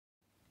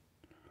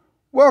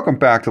Welcome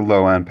back to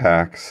Low End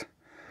Packs.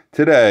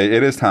 Today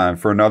it is time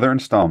for another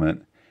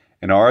installment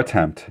in our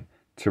attempt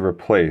to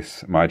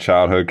replace my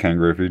childhood Ken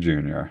Griffey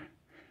Jr.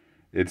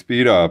 It's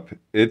beat up,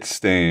 it's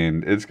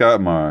stained, it's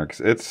got marks,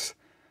 it's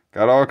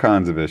got all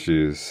kinds of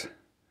issues.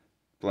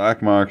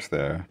 Black marks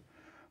there.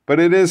 But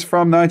it is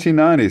from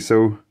 1990,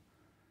 so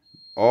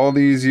all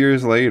these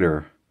years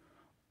later,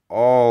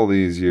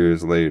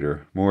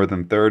 more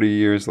than 30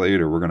 years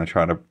later, we're going to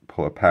try to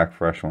pull a pack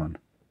fresh one.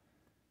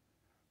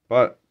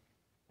 But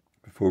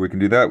before we can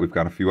do that, we've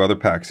got a few other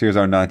packs. Here's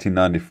our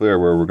 1990 Fleer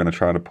where we're going to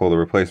try to pull the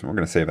replacement. We're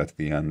going to save that to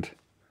the end.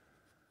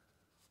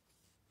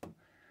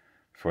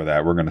 For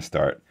that, we're going to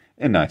start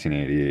in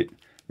 1988.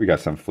 We got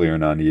some Fleer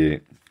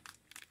 98.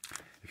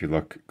 If you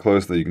look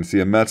closely, you can see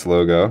a Mets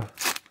logo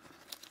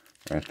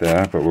right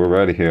there, but we're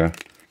ready here.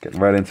 Getting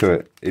right into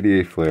it.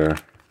 88 Fleer.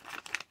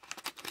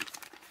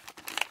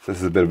 This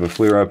is a bit of a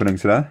Fleer opening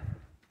today.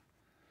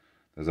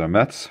 There's our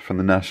Mets from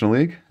the National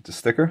League. It's a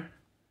sticker.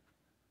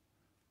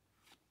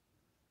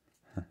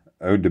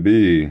 Ode to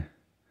be.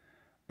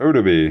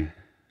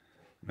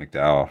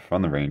 McDowell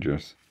from the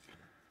Rangers.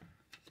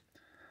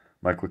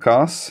 Mike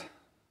Lacoste.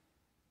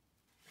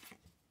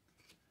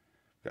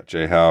 Got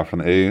Jay Howe from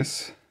the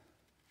A's.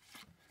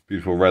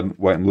 Beautiful red,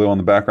 white, and blue on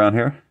the background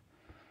here.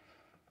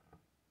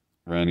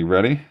 Randy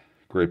Reddy.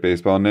 Great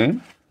baseball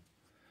name.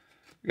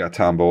 We got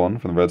Tom Bolin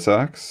from the Red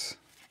Sox.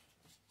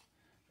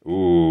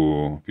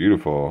 Ooh,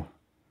 beautiful.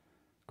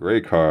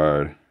 Great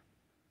card.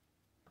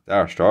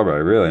 Darryl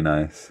Strawberry, really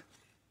nice.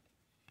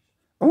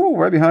 Oh,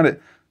 right behind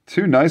it,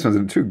 two nice ones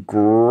and two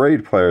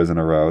great players in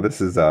a row. This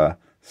is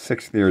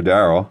sixth year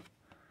Darryl.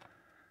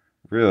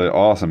 Really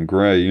awesome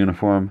gray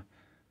uniform.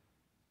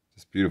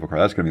 Just beautiful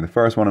card. That's going to be the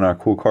first one in our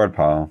cool card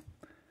pile.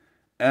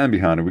 And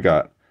behind it, we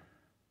got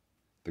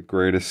the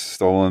greatest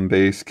stolen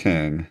base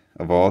king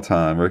of all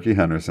time, Rickey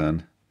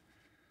Henderson,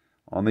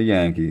 on the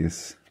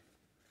Yankees.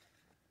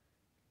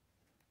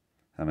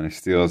 How many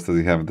steals does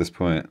he have at this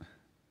point?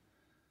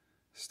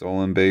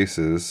 Stolen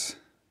bases.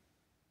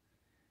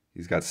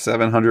 He's got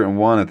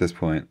 701 at this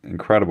point.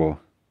 Incredible.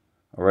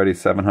 Already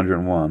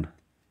 701.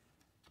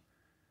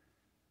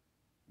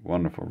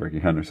 Wonderful, Rickey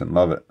Henderson.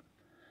 Love it.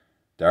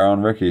 Darryl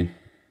and Rickey.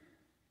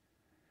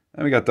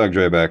 And we got Doug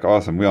Drabek.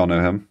 Awesome. We all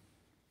know him.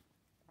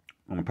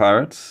 On the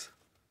Pirates.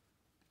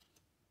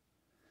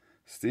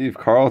 Steve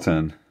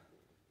Carlton.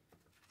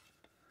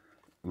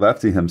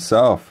 Lefty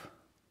himself.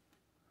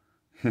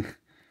 Just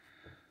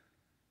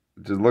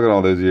look at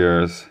all those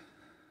years.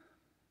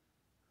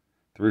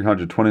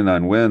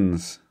 329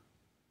 wins.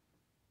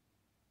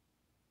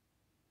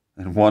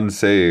 And one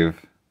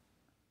save.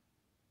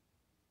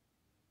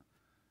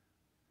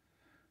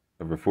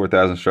 Over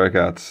 4,000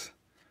 strikeouts.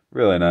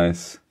 Really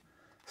nice.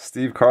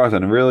 Steve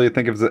Carlton. Really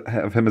think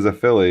of him as a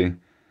Philly.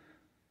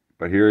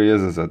 But here he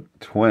is as a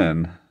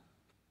Twin.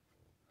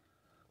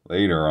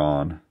 Later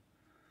on.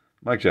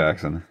 Mike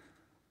Jackson.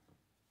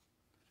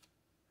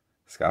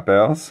 Scott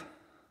Bales.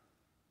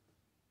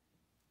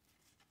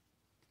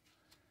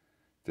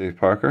 Dave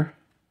Parker.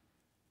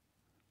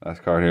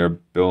 Last card here,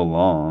 Bill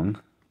Long.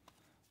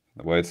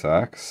 The White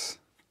Sox.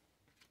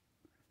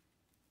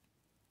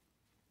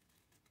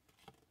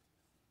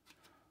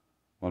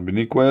 Juan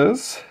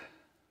Beniquez.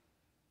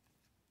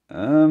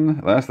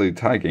 And lastly,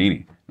 Ty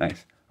Gainey.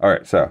 Nice.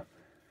 Alright, so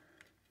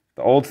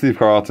the old Steve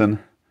Carlton,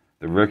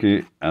 the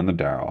Rickey, and the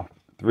Darryl.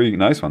 Three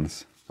nice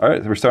ones.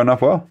 Alright, so we're starting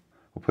off well.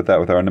 We'll put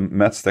that with our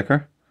Mets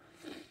sticker.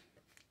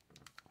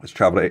 Let's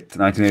travel to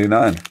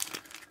 1989.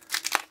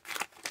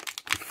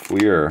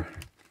 Fleer.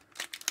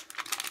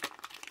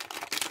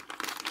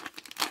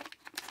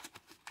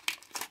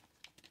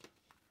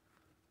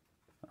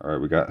 Alright,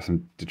 we got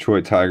some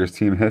Detroit Tigers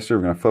team history.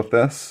 We're going to flip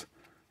this.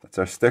 That's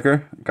our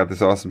sticker. Got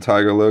this awesome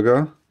Tiger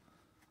logo.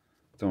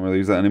 Don't really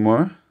use that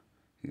anymore.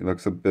 He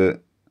looks a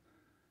bit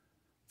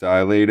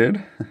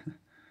dilated.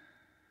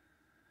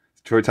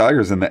 Detroit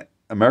Tigers in the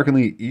American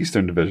League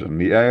Eastern Division.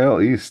 The AL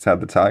East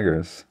had the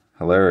Tigers.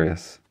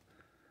 Hilarious.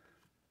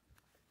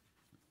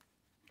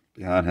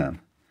 Behind him,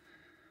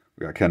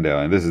 we got Ken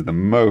Daly. This is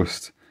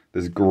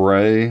this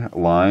gray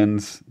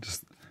lines,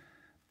 just,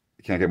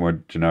 you can't get more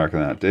generic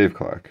than that. Dave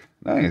Clark.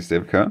 Nice,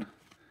 David Cohn.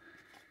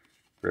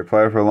 Great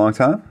player for a long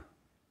time.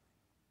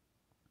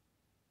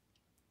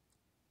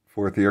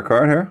 Fourth year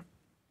card here.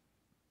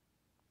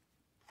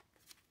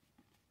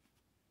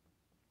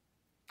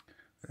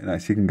 Very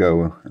nice. He can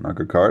go in our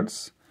good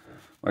cards.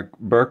 Like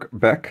Burke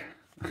Beck.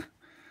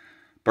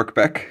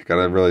 Got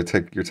to really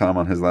take your time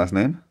on his last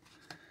name.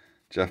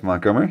 Jeff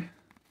Montgomery.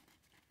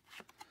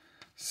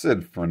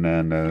 Sid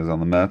Fernandez on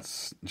the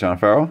Mets. John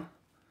Farrell.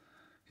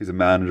 He's a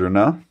manager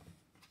now.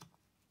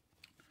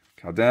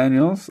 Cal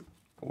Daniels.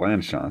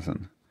 Lance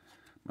Johnson.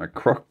 Mike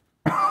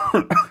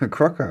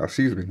Krukow,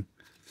 excuse me.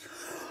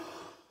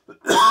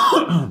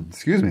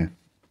 Excuse me.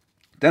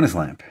 Dennis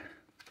Lamp.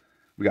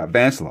 We got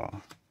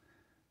Banslaw.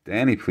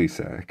 Danny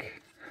Plesac.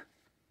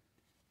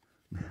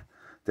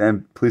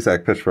 Dan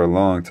Plesac pitched for a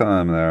long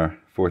time there.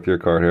 Fourth year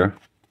card here.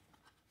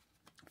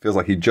 Feels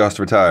like he just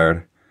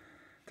retired.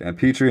 Dan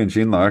Petrie and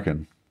Gene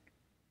Larkin.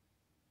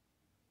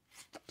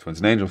 Twins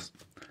and Angels.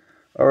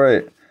 All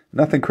right.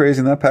 Nothing crazy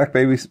in that pack,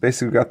 baby.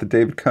 Basically got the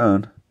David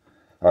Cone.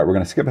 All right, we're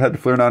going to skip ahead to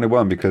Fleer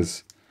 91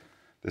 because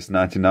this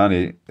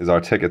 1990 is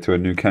our ticket to a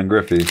new Ken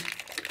Griffey.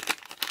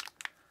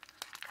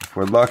 If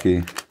we're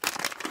lucky.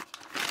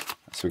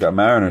 So we got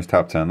Mariners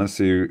top 10. Let's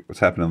see what's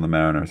happening on the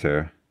Mariners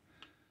here.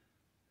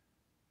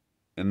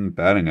 In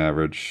batting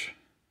average.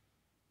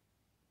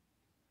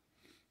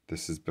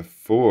 This is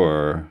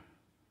before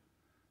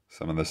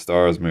some of the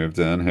stars moved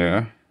in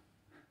here.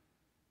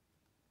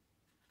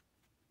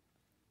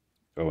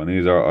 Oh, and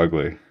these are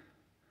ugly.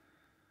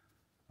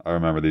 I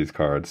remember these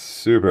cards.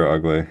 Super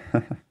ugly.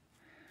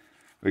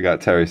 We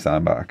got Terry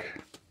Steinbach.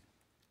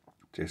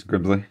 Jason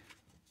Grimsley.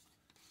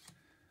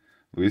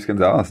 Luis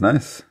Gonzalez.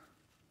 Nice.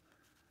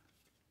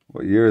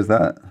 What year is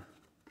that?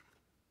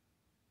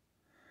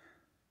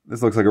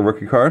 This looks like a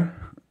rookie card.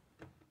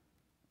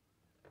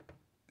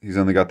 He's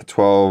only got the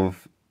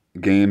 12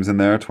 games in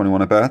there,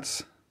 21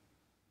 at-bats.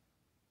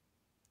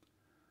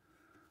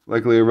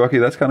 Likely a rookie.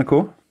 That's kind of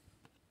cool.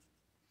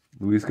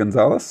 Luis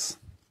Gonzalez.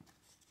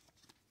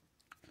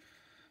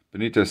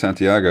 Benito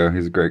Santiago.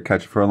 He's a great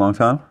catcher for a long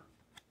time.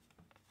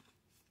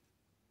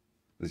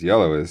 This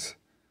yellow is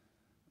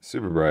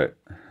super bright.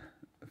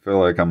 I feel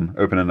like I'm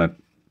opening a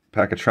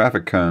pack of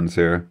traffic cones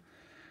here.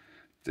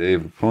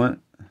 Dave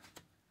LaPointe.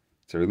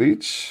 Terry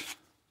Leach.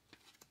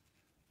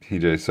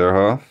 PJ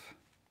Surhoff.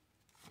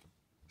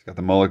 He's got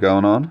the mullet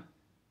going on.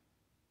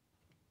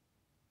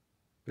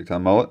 Big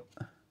time mullet.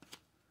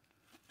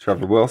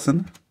 Trevor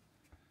Wilson.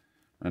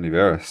 Randy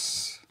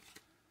Veras.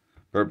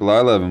 Bert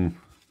Blyleven.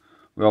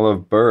 We all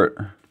love Bert.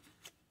 How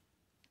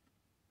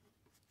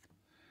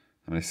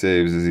many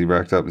saves has he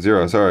racked up?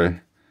 0,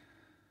 sorry.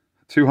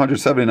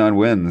 279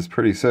 wins.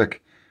 Pretty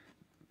sick.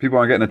 People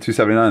aren't getting a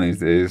 279 these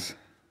days.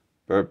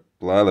 Bert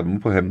Blyleven. We'll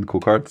put him in the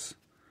cool cards.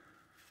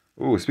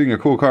 Ooh, speaking of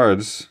cool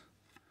cards.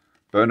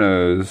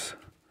 Bonos.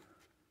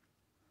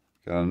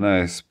 Got a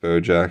nice Bo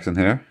Jackson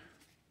here.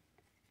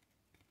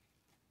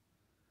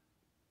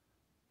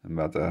 I'm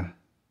about to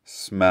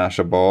smash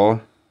a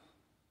ball.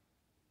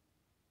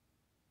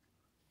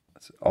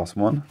 That's an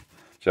awesome one.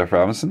 Jeff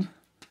Robinson.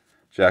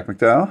 Jack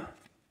McDowell.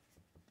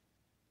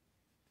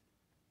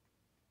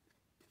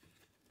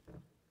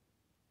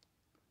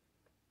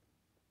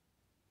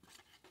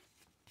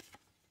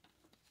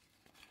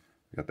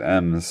 We got the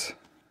M's.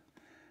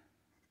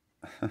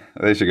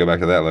 They should go back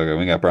to that logo.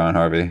 We got Brian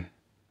Harvey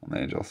on the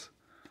Angels.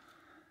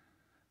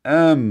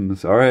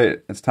 M's. All right,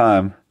 it's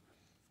time.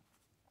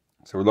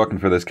 So we're looking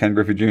for this Ken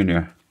Griffey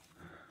Jr.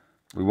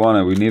 We want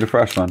it. We need a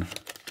fresh one.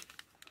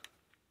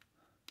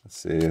 Let's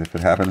see if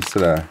it happens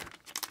today.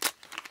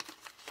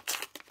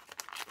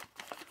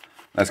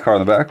 Nice card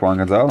on the back. Juan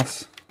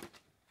Gonzalez.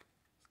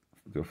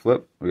 Do a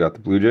flip. We got the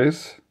Blue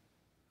Jays.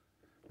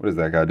 What is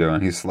that guy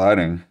doing? He's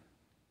sliding.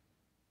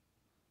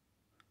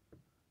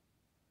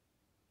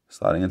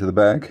 Sliding into the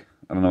bag.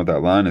 I don't know what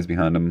that line is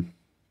behind him.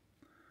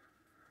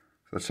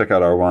 So let's check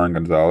out our Juan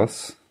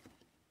Gonzalez.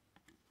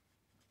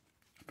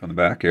 From the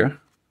back here.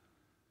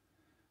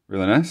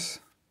 Really nice.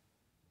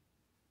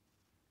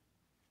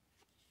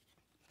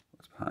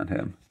 What's behind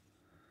him?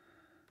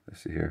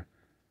 Let's see here.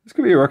 This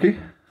could be a rookie.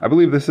 I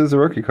believe this is a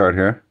rookie card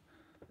here.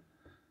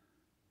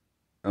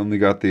 Only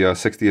got the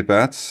 60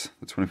 at-bats,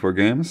 the 24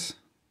 games.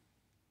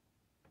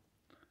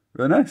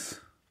 Really nice.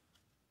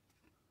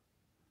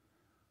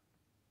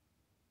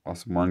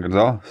 Awesome Juan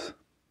Gonzalez.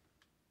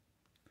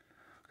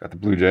 Got the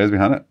Blue Jays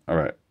behind it. All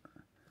right.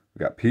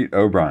 We got Pete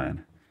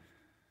O'Brien.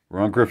 We're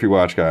on Griffey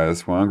Watch,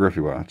 guys. We're on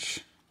Griffey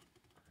Watch.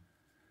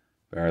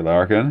 Barry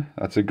Larkin.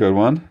 That's a good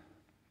one.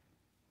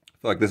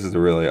 I feel like this is a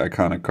really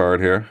iconic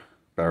card here.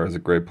 Barry's a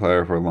great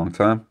player for a long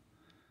time.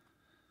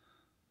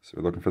 So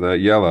we're looking for that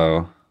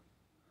yellow.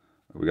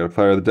 We got a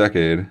player of the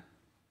decade.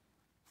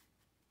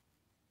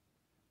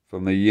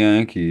 From the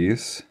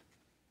Yankees.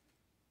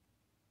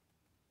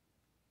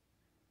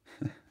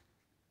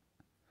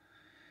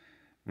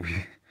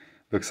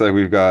 Looks like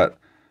we've got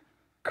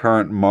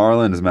current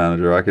Marlins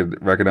manager. I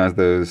could recognize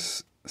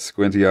those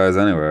squinty eyes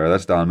anywhere.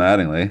 That's Don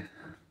Mattingly.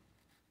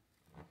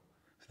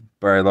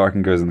 Barry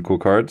Larkin goes in the cool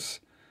cards.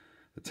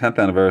 The 10th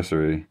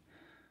anniversary.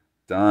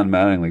 Don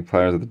Mattingly,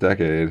 players of the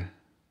decade.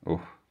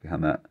 Oh,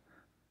 behind that.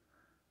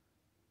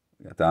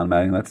 We got Don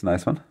Mattingly. That's a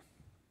nice one.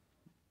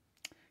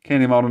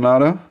 Candy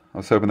Maldonado. I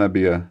was hoping that'd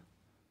be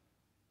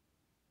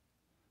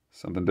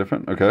something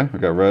different. Okay, we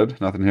got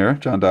red. Nothing here.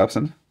 John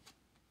Dobson.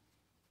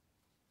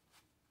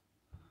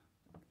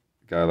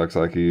 Guy looks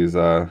like he's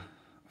 14.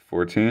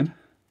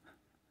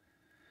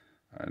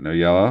 All right, no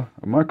yellow.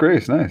 Oh, Mark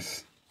Grace,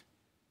 nice.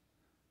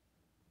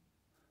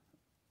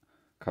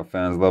 Cup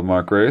fans love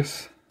Mark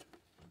Grace.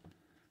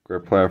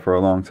 Great player for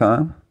a long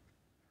time.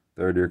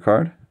 Third year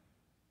card.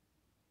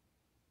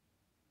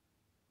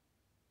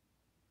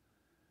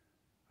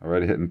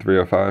 Already hitting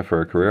 305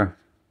 for a career.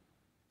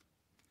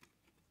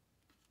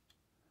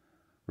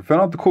 We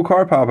found out the cool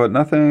card pop, but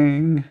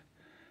nothing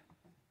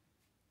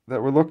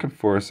that we're looking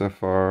for so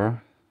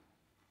far.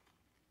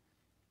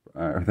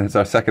 All right, that's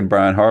our second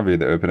Brian Harvey,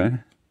 the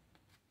opening.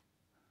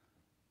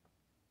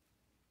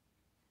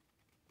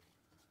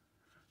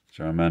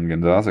 German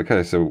Gonzalez.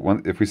 Okay,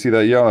 so if we see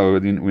that yellow,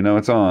 we know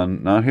it's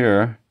on. Not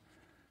here.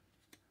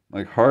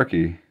 Like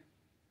Harkey.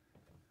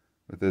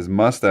 With his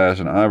mustache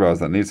and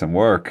eyebrows that need some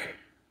work.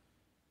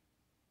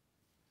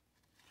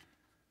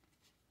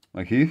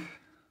 Mike Heath.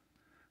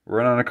 We're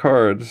running out of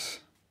cards.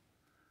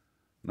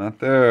 Not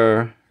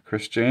there.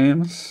 Chris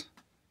James.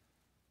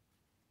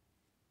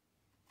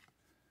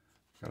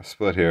 Got a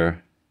split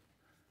here.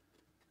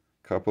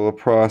 Couple of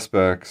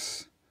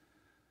prospects.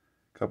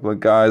 Couple of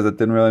guys that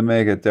didn't really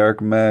make it.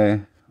 Derek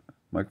May.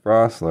 Mike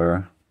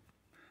Rossler.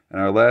 And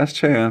our last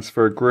chance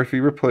for a Griffey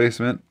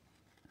replacement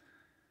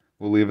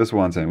will leave us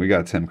wanting. We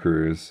got Tim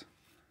Cruz.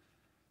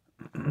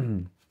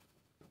 Well,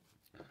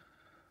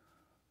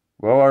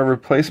 our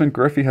replacement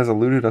Griffey has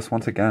eluded us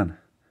once again.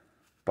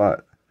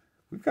 But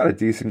we've got a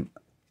decent,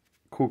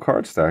 cool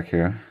card stack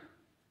here.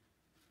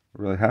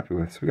 We're really happy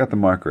with. So we got the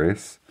Mark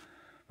Race.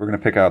 We're going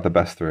to pick out the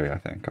best three, I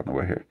think, on the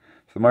way here.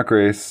 So the Mark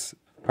Race,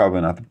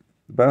 probably not the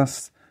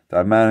best.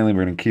 Dave Mattingly,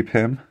 we're going to keep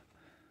him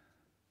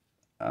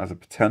as a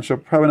potential.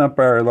 Probably not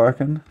Barry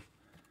Larkin.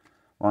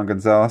 Juan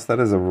Gonzalez, that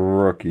is a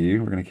rookie.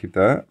 We're going to keep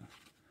that.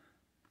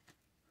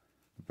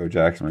 Bo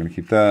Jackson, we're going to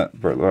keep that.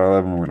 Bert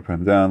Larlevin, we're going to put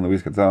him down.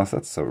 Luis Gonzalez,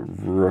 that's a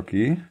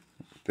rookie.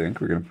 I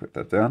think we're going to put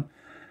that down.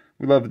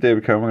 We love the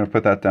David Cohn. We're going to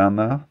put that down,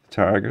 though. The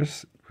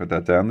Tigers, put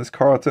that down. This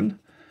Carlton.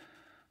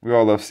 We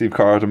all love Steve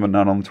Carlton, but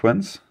not on the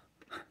Twins.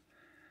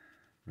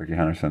 Ricky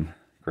Henderson,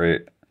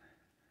 great.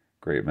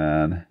 Great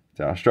man.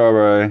 Josh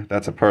Strawberry,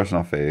 that's a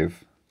personal fave.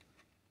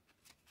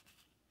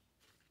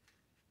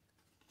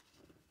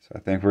 So I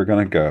think we're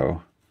going to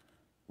go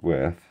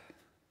with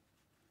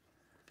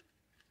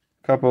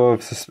a couple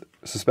of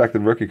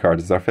suspected rookie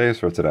cards as our faves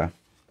for today.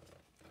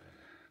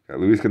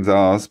 Got Luis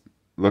Gonzalez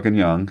looking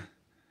young.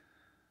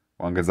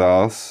 Juan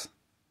Gonzalez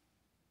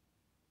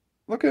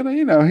looking,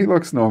 he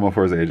looks normal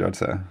for his age, I'd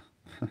say.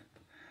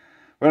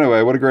 But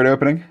anyway, what a great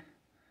opening.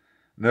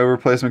 No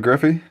replacement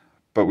Griffey,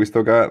 but we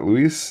still got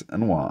Luis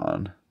and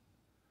Juan.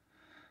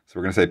 So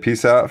we're going to say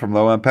peace out from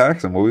Low End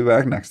Packs, and we'll be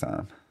back next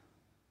time.